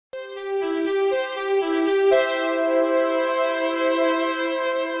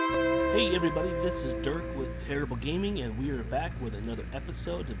Hey everybody, this is Dirk with Terrible Gaming, and we are back with another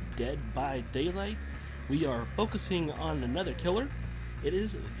episode of Dead by Daylight. We are focusing on another killer. It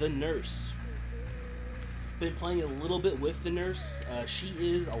is the nurse. Been playing a little bit with the nurse. She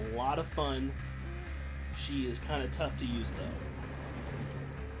is a lot of fun. She is kind of tough to use though.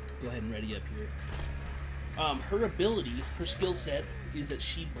 Go ahead and ready up here. Her ability, her skill set, is that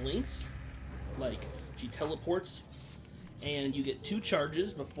she blinks, like she teleports, and you get 2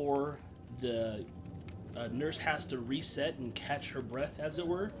 charges before the nurse has to reset and catch her breath, as it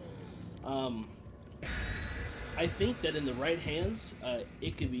were. I think that in the right hands,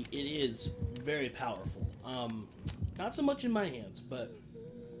 it is very powerful. Not so much in my hands, but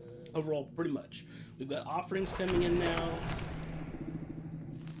overall, pretty much. We've got offerings coming in now.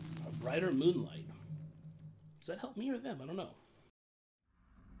 A brighter moonlight. Does that help me or them? I don't know.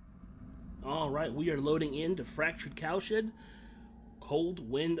 Alright, we are loading into Fractured Cowshed, Cold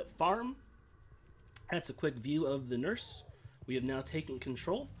Wind Farm. That's a quick view of the nurse. We have now taken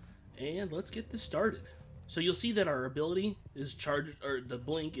control, and let's get this started. So you'll see that our ability is charged, or the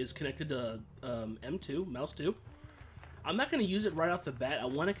blink is connected to M2, mouse 2. I'm not going to use it right off the bat. I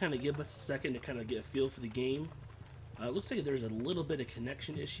want to kind of give us a second to kind of get a feel for the game. It looks like there's a little bit of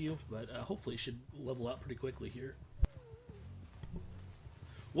connection issue, but hopefully it should level out pretty quickly here.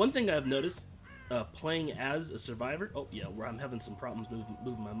 One thing I've noticed playing as a survivor, where I'm having some problems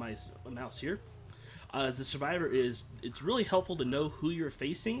moving my mouse here. As the survivor it's really helpful to know who you're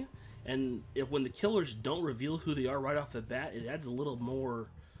facing, and when the killers don't reveal who they are right off the bat, it adds a little more,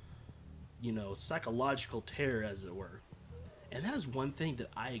 psychological terror, as it were. And that is one thing that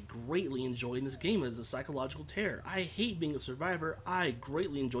I greatly enjoy in this game, is the psychological terror. I hate being a survivor. I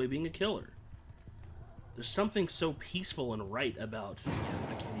greatly enjoy being a killer. There's something so peaceful and right about... Yeah,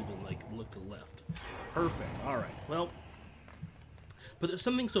 I can't even, look to the left. Perfect. Alright, well... But there's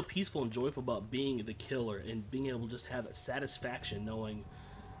something so peaceful and joyful about being the killer and being able to just have a satisfaction knowing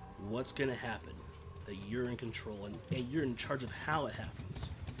what's going to happen. That you're in control and you're in charge of how it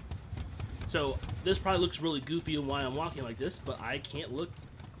happens. So, this probably looks really goofy and why I'm walking like this, but I can't look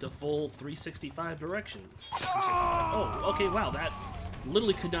the full 365 direction. 365. Oh, okay, wow, that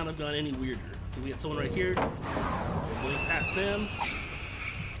literally could not have gone any weirder. Okay, we got someone right here. We're going past them.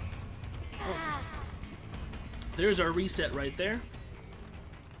 Oh. There's our reset right there.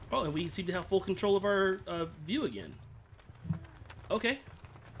 Oh, and we seem to have full control of our view again. Okay,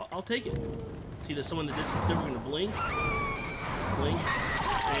 I'll take it. See, there's someone in the distance there. We're going to blink,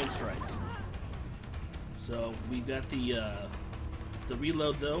 and strike. So we've got the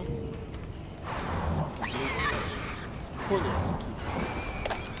reload though. Poorly executed.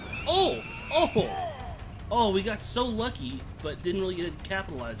 Oh! We got so lucky, but didn't really get to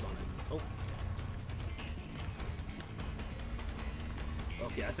capitalize on it. Oh.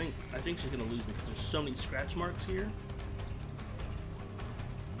 Okay, I think she's gonna lose me because there's so many scratch marks here.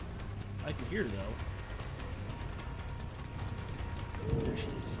 I can hear her though. There she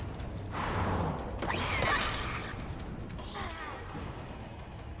is.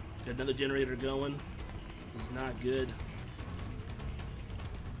 Got another generator going. This is not good.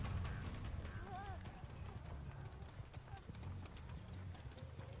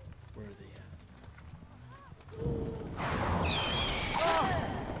 Where are they at?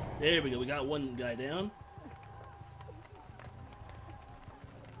 There we go. We got one guy down.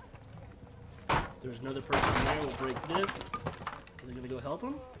 There's another person there. We'll break this. Are they gonna go help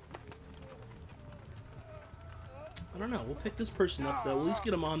him? I don't know. We'll pick this person up though. We'll at least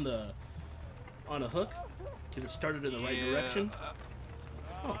get him on a hook. Get it started in the right direction.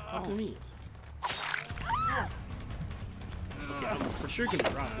 Oh, how convenient. Okay, I'm for sure gonna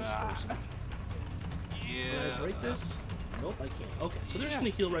drop this person. Can I break this? Nope, I can't. Okay, so they're just gonna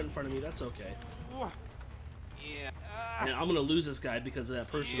heal right in front of me. That's okay. And I'm gonna lose this guy because of that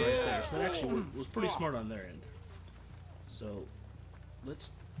person right there. So that actually was pretty smart on their end. So let's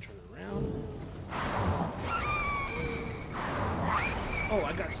turn around. Oh,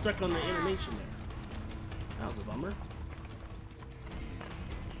 I got stuck on the animation there. That was a bummer.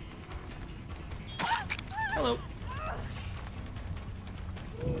 Hello.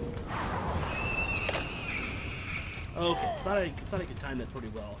 Okay, thought I could time that pretty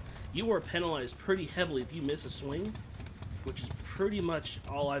well. You are penalized pretty heavily if you miss a swing, which is pretty much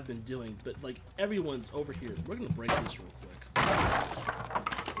all I've been doing. But everyone's over here. We're gonna break this real quick.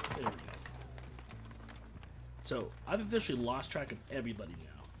 There we go. So, I've officially lost track of everybody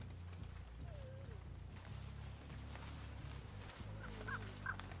now.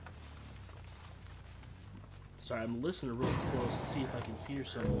 Sorry, I'm listening real close to see if I can hear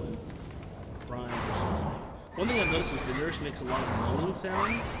someone crying or something. One thing I've noticed is the nurse makes a lot of moaning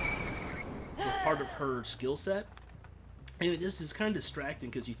sounds. part of her skill set. And it just is kind of distracting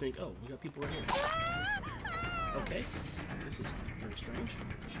because you think, oh, we got people right here. Okay, this is very strange.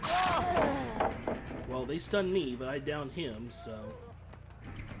 Well, they stunned me, but I downed him, so...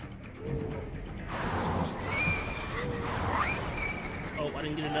 Oh, I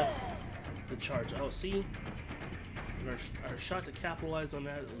didn't get enough to charge. Oh, see? Our shot to capitalize on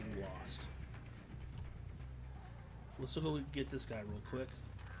that was lost. Let's go get this guy real quick.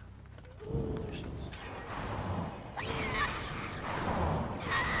 There she is.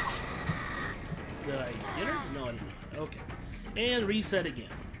 Did I get her? No, I didn't. Okay. And reset again.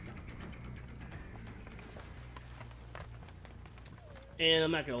 And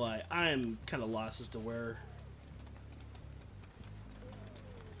I'm not gonna lie, I'm kind of lost as to where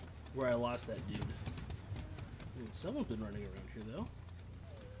I lost that dude. Someone's been running around here, though.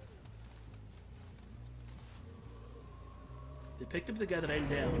 They picked up the guy that I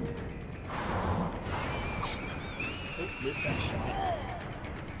downed. Oh, missed that shot.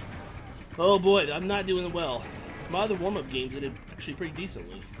 Oh boy, I'm not doing well. My other warm-up games, I did actually pretty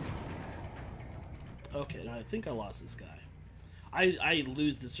decently. Okay, now I think I lost this guy. I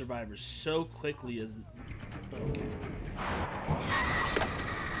lose the survivors so quickly as... Okay.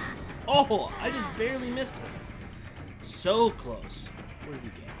 Oh, I just barely missed him. So close. Where did we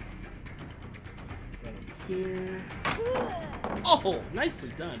go? Right over here. Oh,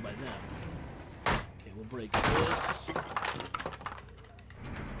 nicely done by them. Okay, we'll break this.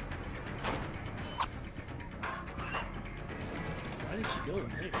 Why did she go in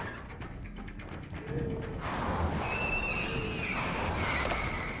there?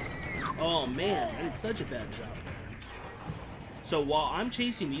 Oh man, I did such a bad job there. So while I'm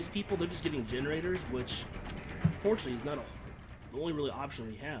chasing these people, they're just getting generators, which unfortunately is not the only really option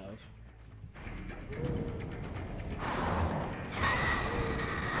we have.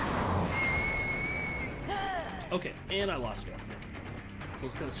 Okay, and I lost her. So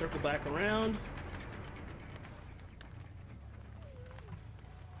let's kind of circle back around.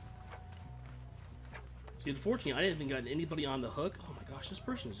 See, unfortunately, I didn't even got anybody on the hook. Oh my gosh, this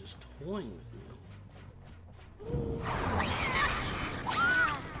person is just toying with me.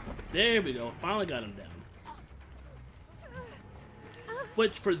 There we go. Finally got him down.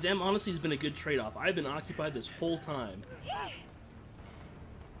 Which, for them, honestly, has been a good trade-off. I've been occupied this whole time.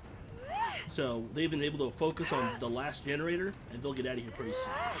 So, they've been able to focus on the last generator, and they'll get out of here pretty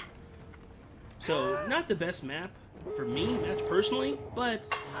soon. So, not the best map for me, match personally, but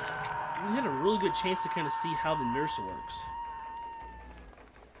we had a really good chance to kind of see how the nurse works.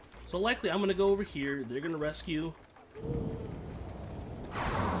 So likely I'm going to go over here, they're going to rescue.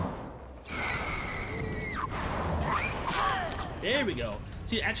 There we go.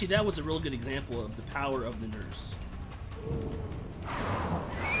 See, actually that was a real good example of the power of the nurse.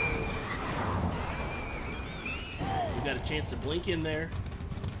 We got a chance to blink in there.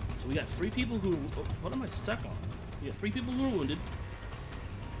 So we got 3 people who... Oh, what am I stuck on? We got 3 people who are wounded.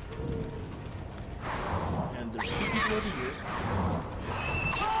 And there's 2 people over here.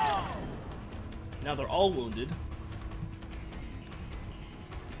 Now they're all wounded.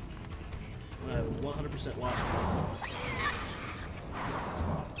 I have 100% lost one.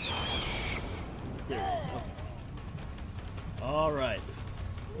 There it is. Okay. Alright.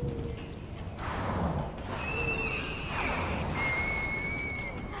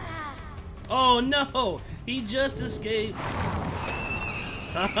 Oh no! He just escaped!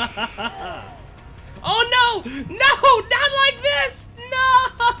 Oh no! No! Not like this!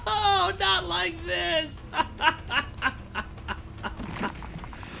 No! Not like this!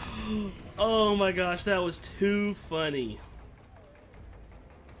 Oh my gosh, that was too funny.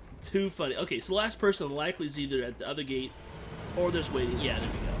 Too funny. Okay, so the last person likely is either at the other gate or there's waiting. Yeah, there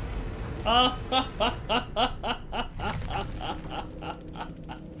we go.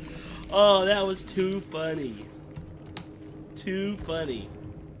 Oh, that was too funny. Too funny.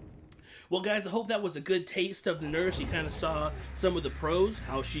 Well, guys, I hope that was a good taste of the nurse. You kind of saw some of the pros,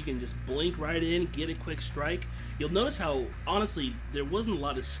 how she can just blink right in, get a quick strike. You'll notice how, honestly, there wasn't a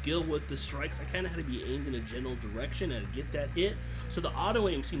lot of skill with the strikes. I kind of had to be aimed in a general direction and get that hit. So the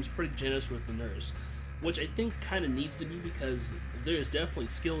auto-aim seems pretty generous with the nurse, which I think kind of needs to be because there is definitely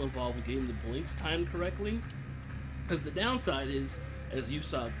skill involved in getting the blinks timed correctly. Because the downside is, as you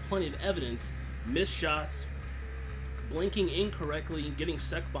saw plenty of evidence, missed shots, blinking incorrectly, getting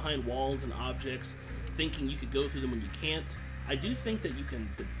stuck behind walls and objects, thinking you could go through them when you can't. I do think that you can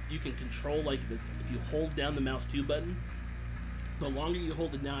control, like, if you hold down the mouse 2 button, the longer you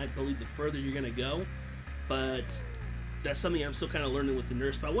hold it down, I believe the further you're going to go. But that's something I'm still kind of learning with the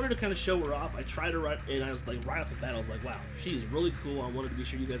nurse, but I wanted to kind of show her off. I tried her, and I was like, right off the bat, I was like, wow, she is really cool. I wanted to be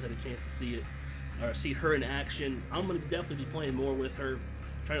sure you guys had a chance to see it, or see her in action. I'm going to definitely be playing more with her,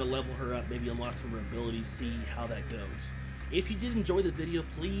 trying to level her up, maybe unlock some of her abilities, see how that goes. If you did enjoy the video,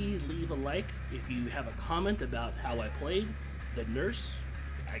 please leave a like. If you have a comment about how I played the nurse,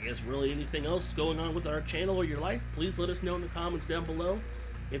 I guess really anything else going on with our channel or your life, please let us know in the comments down below.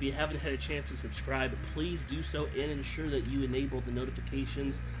 If you haven't had a chance to subscribe, please do so and ensure that you enable the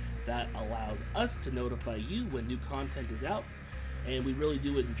notifications that allows us to notify you when new content is out. And we really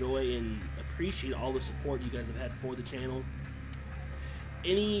do enjoy and appreciate all the support you guys have had for the channel.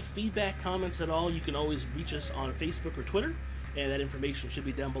 Any feedback, comments at all, you can always reach us on Facebook or Twitter, and that information should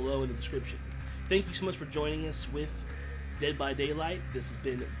be down below in the description. Thank you so much for joining us with Dead by Daylight. This has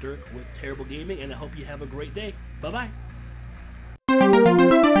been Dirk with Terrible Gaming, and I hope you have a great day. Bye-bye.